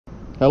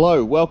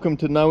Hello, welcome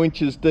to No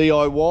Inches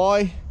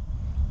DIY.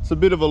 It's a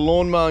bit of a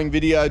lawn mowing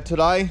video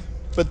today,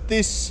 but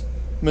this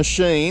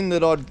machine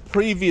that I'd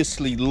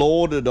previously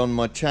lauded on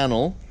my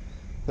channel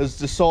has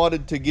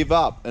decided to give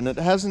up, and it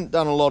hasn't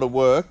done a lot of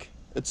work.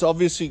 It's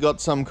obviously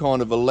got some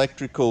kind of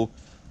electrical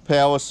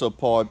power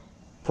supply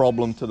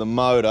problem to the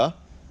motor,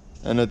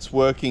 and it's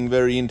working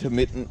very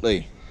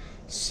intermittently.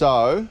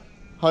 So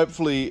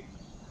hopefully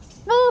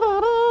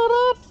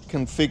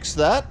can fix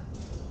that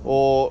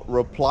or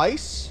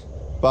replace.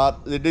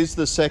 But it is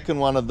the second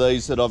one of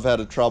these that I've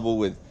had a trouble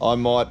with. I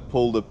might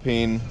pull the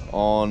pin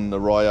on the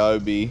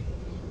Ryobi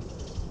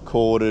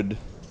corded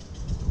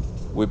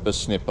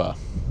whippersnipper.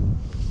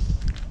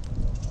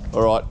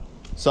 All right,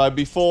 so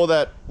before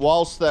that,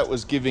 whilst that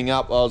was giving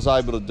up, I was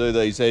able to do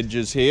these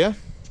edges here.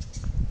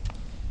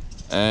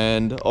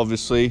 And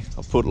obviously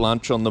I put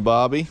lunch on the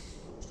barbie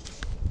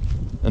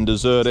and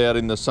dessert out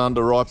in the sun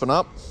to ripen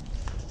up.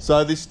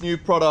 So this new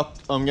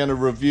product I'm going to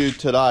review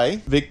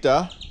today,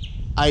 Victa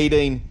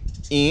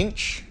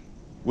 18-inch,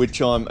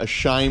 which I'm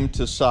ashamed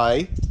to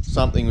say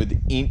something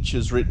with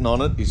inches written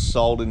on it is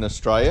sold in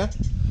Australia.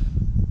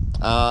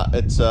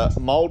 It's a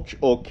mulch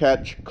or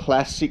catch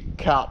classic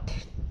cut.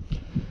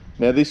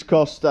 Now this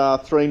cost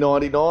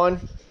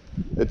 $3.99.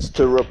 It's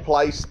to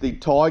replace the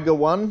Tiger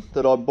one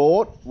that I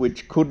bought,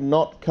 which could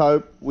not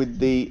cope with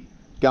the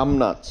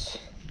gumnuts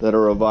that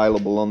are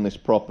available on this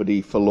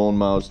property for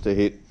lawnmowers to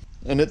hit.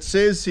 And it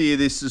says here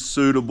this is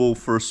suitable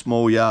for a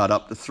small yard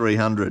up to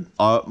 300.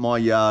 My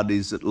yard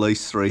is at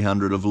least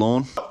 300 of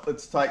lawn.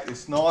 Let's take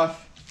this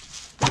knife,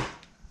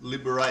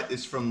 liberate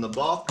this from the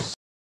box.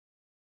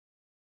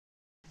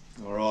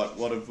 All right,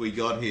 what have we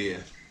got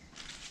here?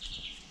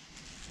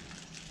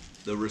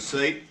 The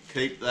receipt,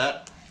 keep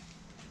that.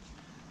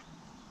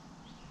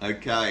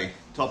 Okay,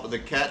 top of the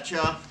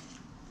catcher.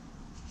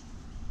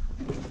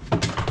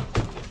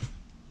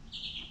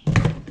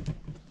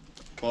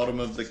 Bottom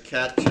of the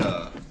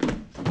catcher.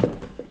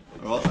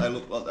 Alright, they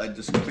look like they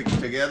just click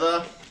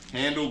together.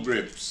 Handle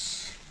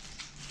grips.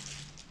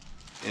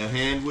 Our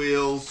hand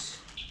wheels,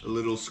 a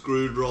little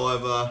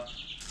screwdriver,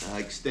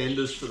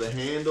 extenders for the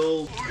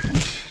handle.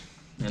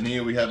 And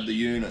here we have the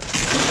unit.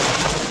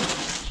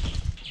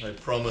 They're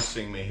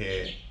promising me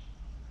here.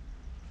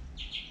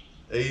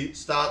 It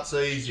starts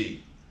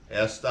easy.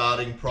 Our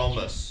starting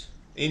promise.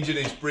 Engine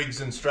is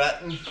Briggs &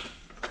 Stratton.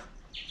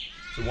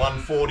 It's a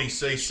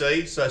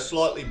 140cc, so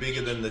slightly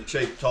bigger than the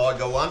cheap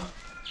Tiger one.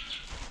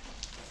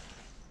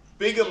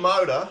 Bigger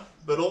motor,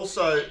 but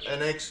also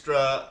an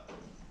extra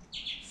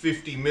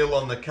 50mm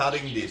on the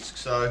cutting disc.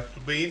 So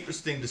it'll be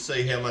interesting to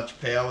see how much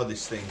power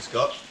this thing's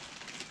got.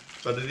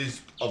 But it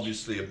is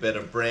obviously a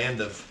better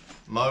brand of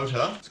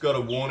motor. It's got a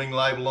warning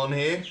label on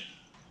here.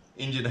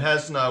 Engine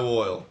has no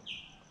oil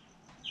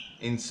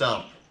in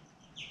sump.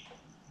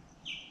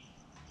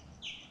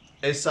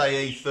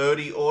 SAE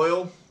 30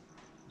 oil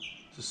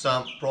to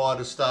sump prior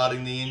to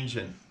starting the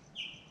engine.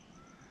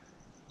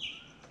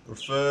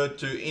 Refer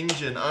to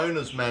engine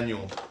owner's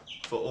manual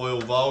for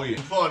oil volume.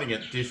 I'm finding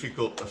it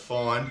difficult to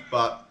find,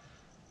 but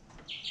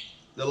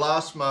the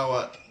last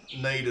mower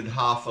needed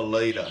half a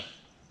litre.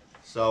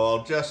 So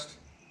I'll just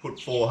put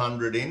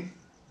 400 in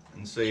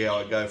and see how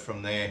I go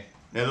from there.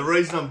 Now the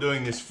reason I'm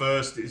doing this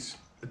first is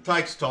it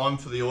takes time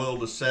for the oil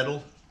to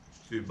settle,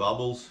 a few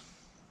bubbles.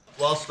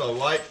 Whilst I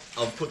wait,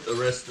 I'll put the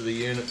rest of the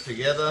unit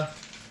together.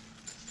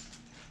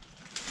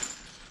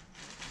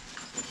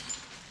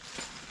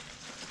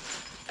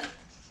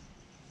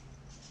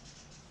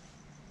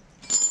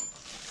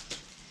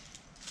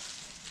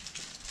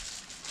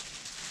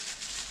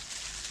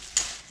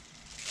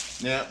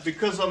 Now,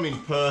 because I'm in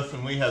Perth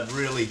and we have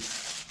really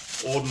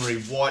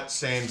ordinary white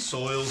sand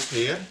soils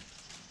here,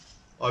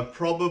 I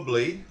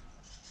probably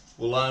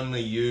will only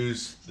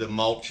use the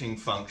mulching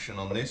function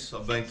on this.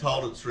 I've been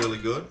told it's really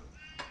good.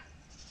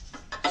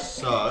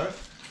 So,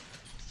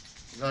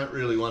 I don't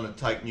really want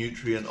to take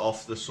nutrient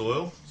off the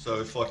soil. So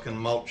if I can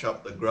mulch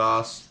up the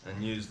grass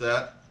and use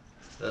that,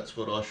 that's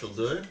what I shall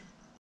do.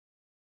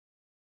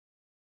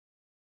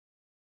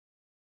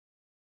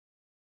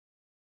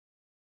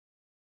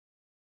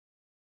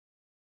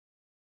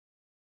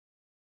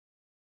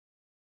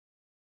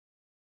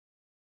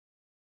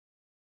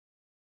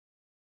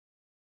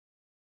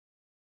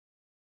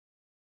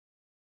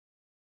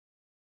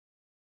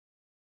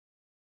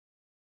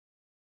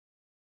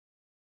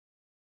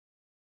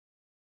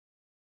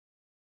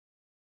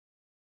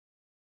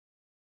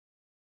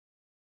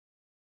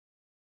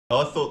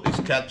 I thought this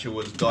catcher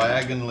was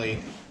diagonally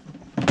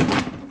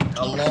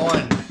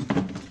aligned,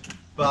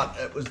 but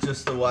it was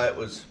just the way it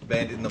was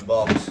bent in the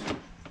box.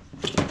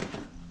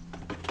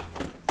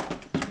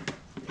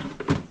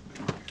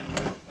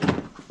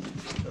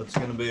 It's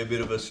going to be a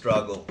bit of a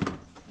struggle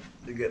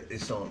to get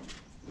this on.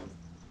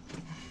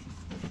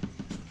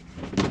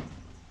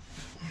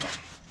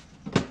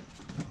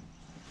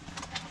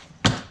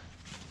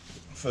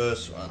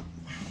 First one.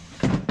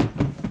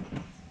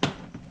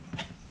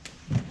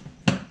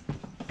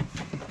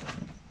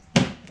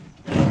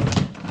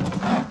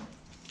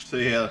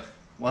 See how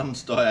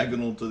one's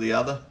diagonal to the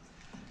other?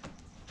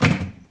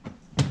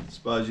 It's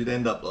suppose you'd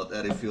end up like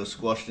that if you were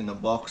squashed in a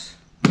box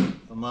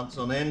for months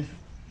on end.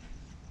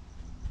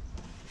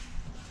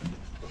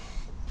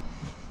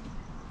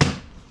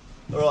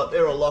 Alright,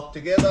 they're all locked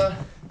together.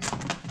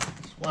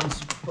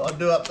 Once I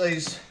do up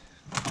these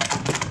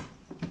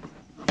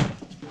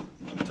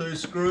 2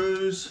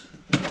 screws,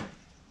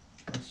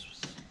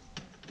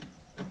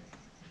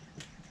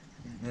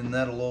 and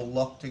that'll all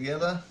lock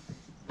together.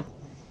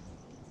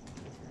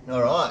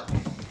 Alright.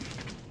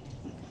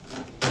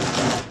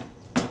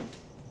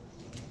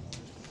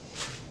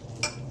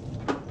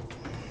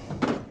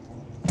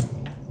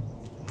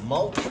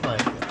 Mulch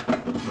maker.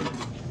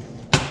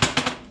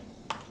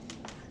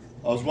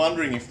 I was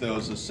wondering if there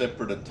was a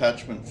separate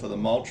attachment for the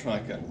mulch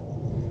maker,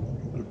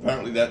 but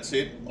apparently that's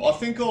it. I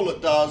think all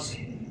it does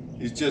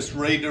is just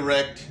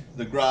redirect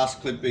the grass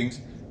clippings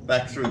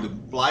back through the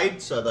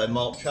blade so they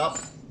mulch up.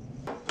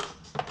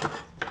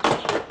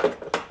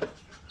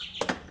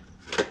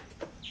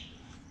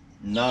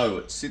 No,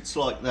 it sits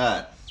like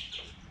that.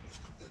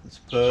 It's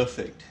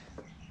perfect.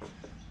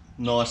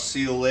 Nice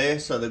seal there,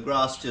 so the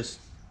grass just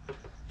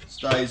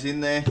stays in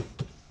there.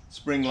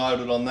 Spring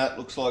loaded on that,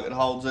 looks like it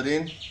holds it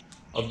in.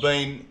 I've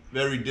been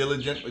very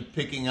diligent with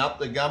picking up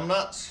the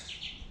gumnuts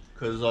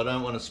because I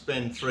don't want to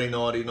spend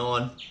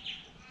 $3.99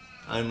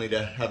 only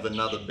to have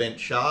another bent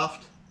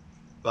shaft,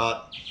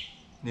 but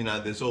you know,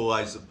 there's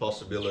always the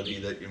possibility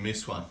that you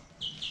miss one.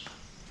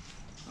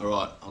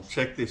 Alright, I'll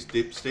check this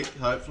dipstick.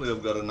 Hopefully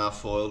I've got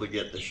enough oil to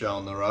get the show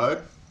on the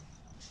road.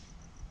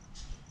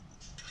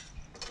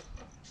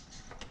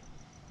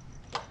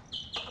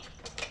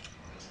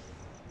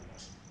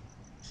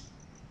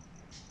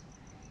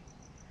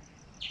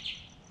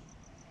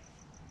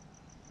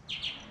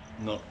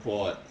 Not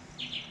quite.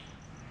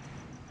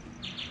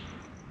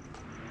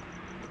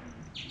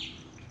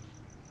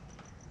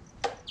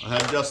 I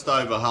have just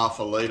over half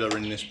a litre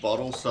in this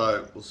bottle,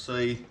 so we'll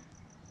see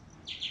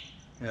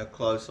how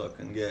close I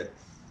can get.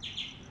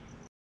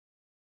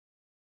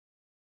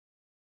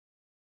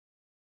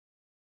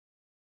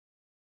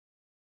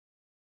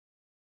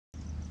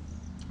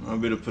 A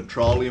bit of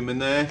petroleum in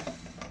there.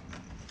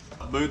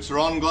 Boots are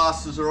on,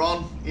 glasses are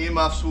on,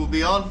 earmuffs will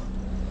be on.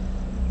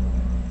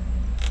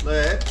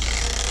 Let's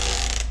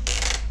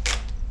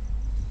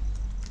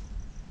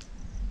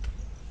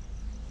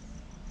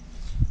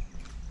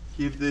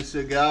give this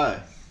a go.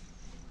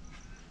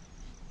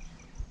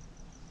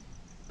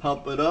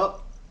 Pump it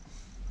up.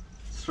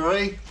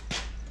 3.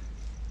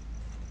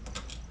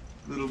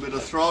 Little bit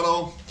of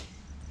throttle.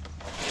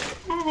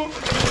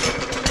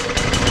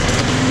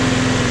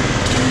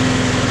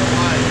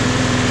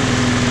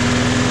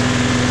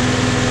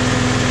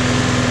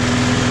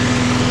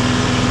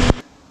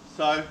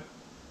 So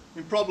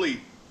in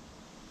probably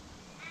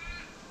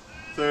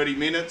 30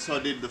 minutes I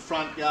did the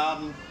front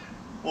garden,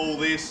 all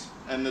this,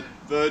 and the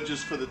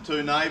verges for the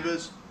 2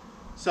 neighbours.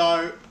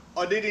 So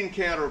I did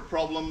encounter a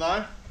problem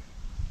though.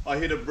 I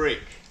hit a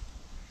brick.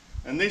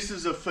 And this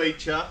is a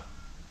feature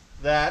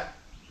that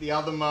the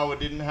other mower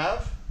didn't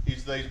have,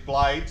 is these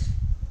blades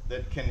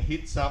that can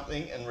hit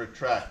something and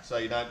retract so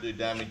you don't do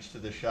damage to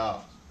the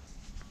shaft.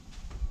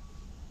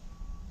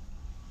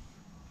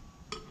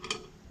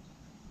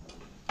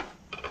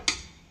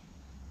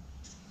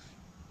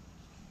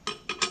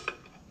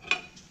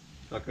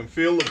 I can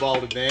feel the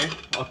bolt in there,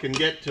 I can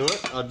get to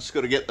it, I just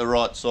got to get the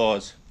right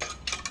size.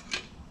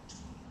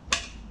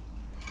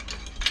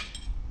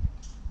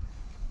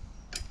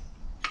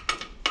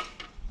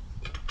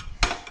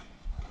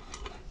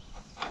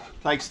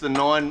 Takes the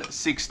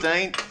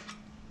 9/16.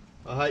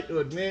 I hate to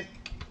admit,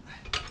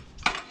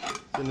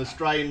 it's an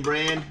Australian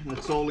brand and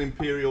it's all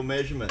imperial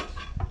measurements.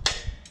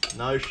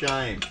 No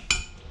shame.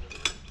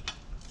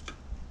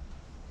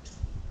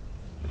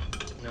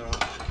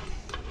 Alright.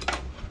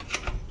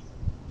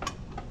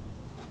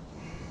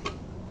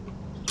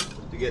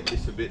 To get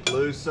this a bit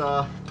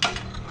looser,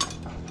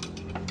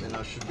 then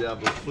I should be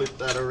able to flip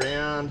that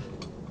around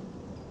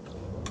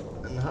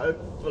and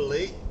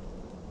hopefully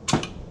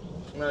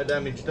no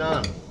damage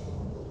done.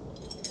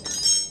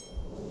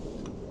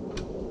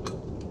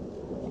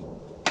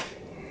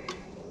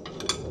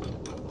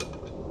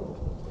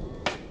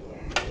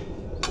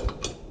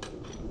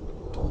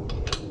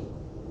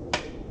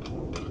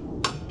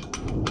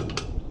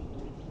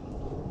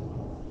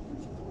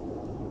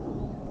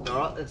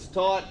 Alright, it's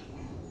tight.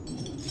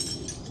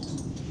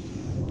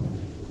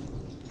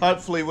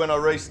 Hopefully when I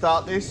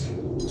restart this,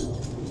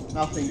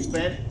 nothing's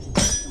bent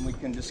and we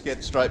can just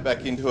get straight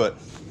back into it.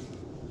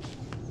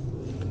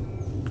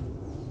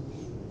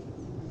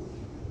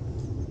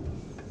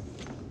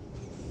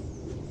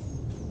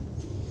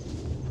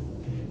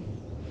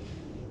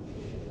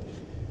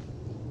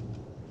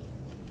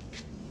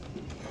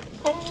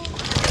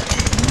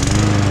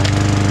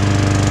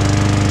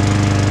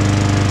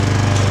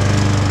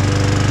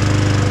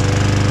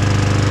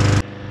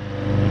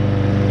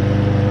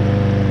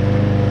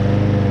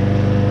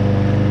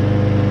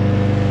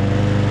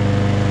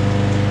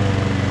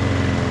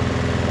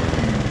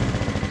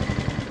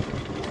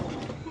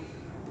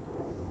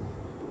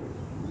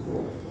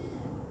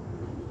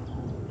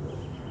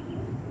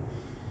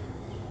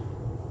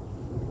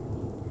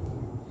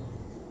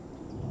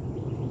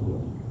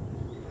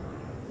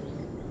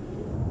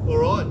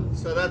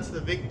 So that's the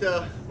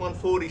Victa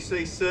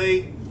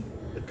 140cc.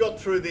 It got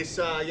through this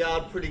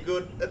yard pretty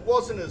good. It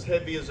wasn't as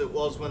heavy as it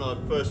was when I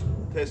first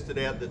tested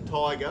out the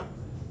Tiger,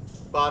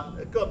 but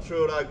it got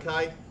through it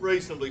okay,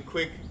 reasonably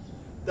quick.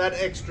 That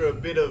extra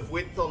bit of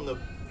width on the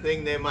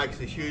thing there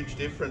makes a huge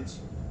difference.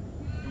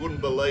 You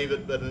wouldn't believe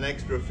it, but an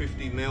extra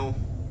 50mm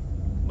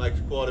makes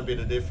quite a bit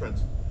of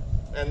difference.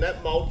 And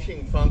that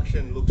mulching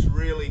function looks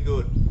really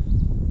good.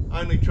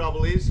 Only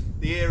trouble is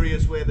the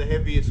areas where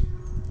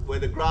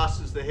the grass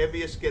is the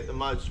heaviest get the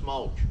most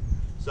mulch.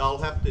 So I'll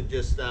have to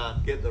just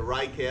get the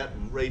rake out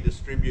and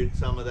redistribute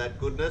some of that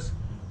goodness.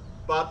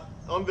 But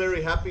I'm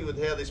very happy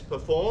with how this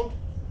performed.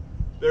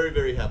 Very,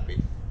 very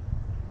happy.